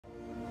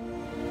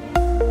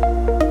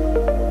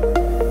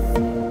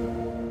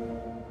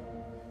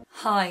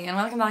Hi and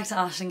welcome back to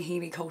Aisling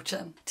Healy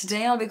Coaching.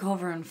 Today I'll be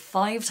covering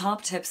 5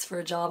 top tips for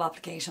a job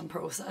application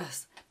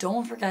process.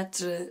 Don't forget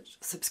to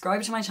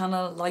subscribe to my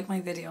channel, like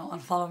my video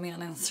and follow me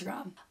on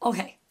Instagram.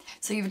 Okay,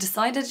 so you've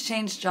decided to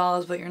change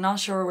jobs but you're not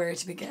sure where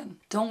to begin.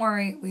 Don't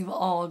worry, we've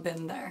all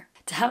been there.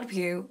 To help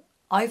you,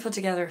 I've put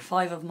together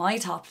 5 of my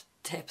top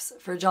tips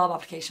for a job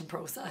application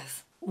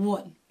process.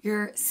 1.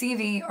 Your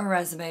CV or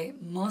resume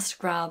must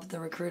grab the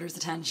recruiter's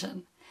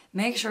attention.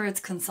 Make sure it's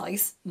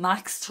concise,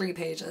 max 3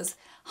 pages,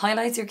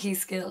 highlights your key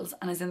skills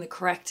and is in the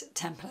correct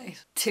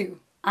template. 2.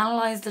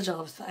 Analyse the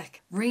job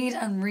spec. Read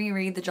and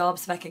reread the job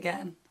spec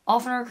again.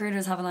 Often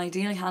recruiters have an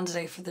ideal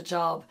candidate for the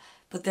job,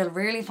 but they'll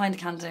rarely find a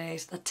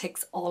candidate that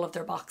ticks all of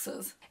their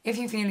boxes. If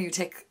you feel you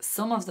tick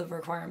some of the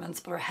requirements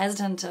but are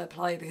hesitant to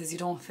apply because you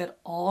don't fit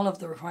all of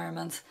the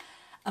requirements,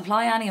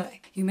 apply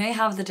anyway. You may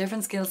have the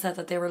different skill set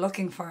that they were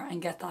looking for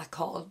and get that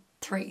call.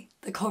 3.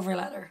 The cover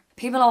letter.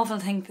 People often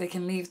think they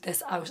can leave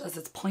this out as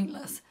it's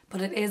pointless, but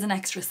it is an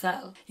extra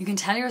sell. You can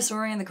tell your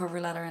story in the cover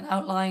letter and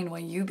outline why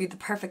you'd be the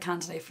perfect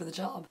candidate for the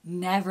job.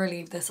 Never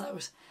leave this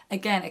out.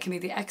 Again, it can be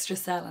the extra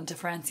sell and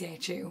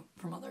differentiate you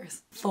from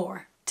others.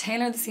 4.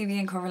 Tailor the CV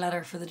and cover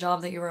letter for the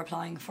job that you are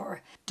applying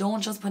for.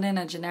 Don't just put in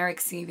a generic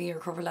CV or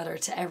cover letter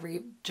to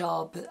every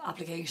job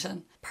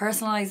application.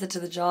 Personalise it to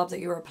the job that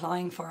you're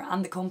applying for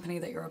and the company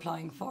that you're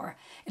applying for.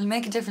 It'll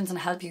make a difference and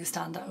help you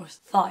stand out.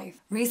 5.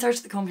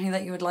 Research the company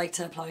that you would like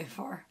to apply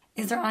for.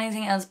 Is there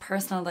anything else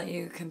personal that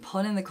you can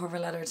put in the cover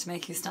letter to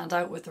make you stand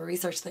out with the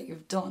research that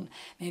you've done?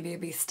 Maybe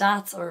it'd be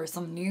stats or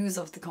some news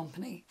of the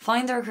company.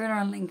 Find the recruiter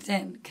on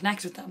LinkedIn,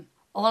 connect with them.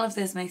 All of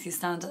this makes you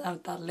stand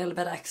out that little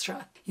bit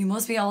extra. You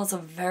must be also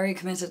very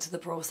committed to the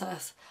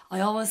process.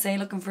 I always say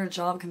looking for a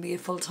job can be a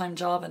full-time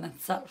job in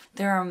itself.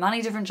 There are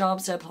many different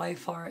jobs to apply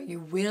for. You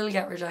will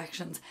get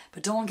rejections,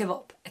 but don't give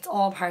up. It's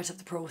all part of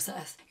the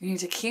process. You need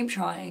to keep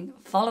trying,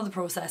 follow the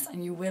process,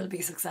 and you will be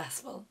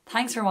successful.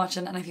 Thanks for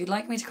watching, and if you'd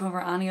like me to cover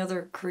any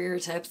other career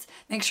tips,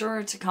 make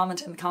sure to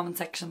comment in the comment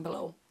section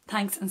below.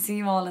 Thanks, and see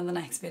you all in the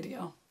next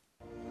video.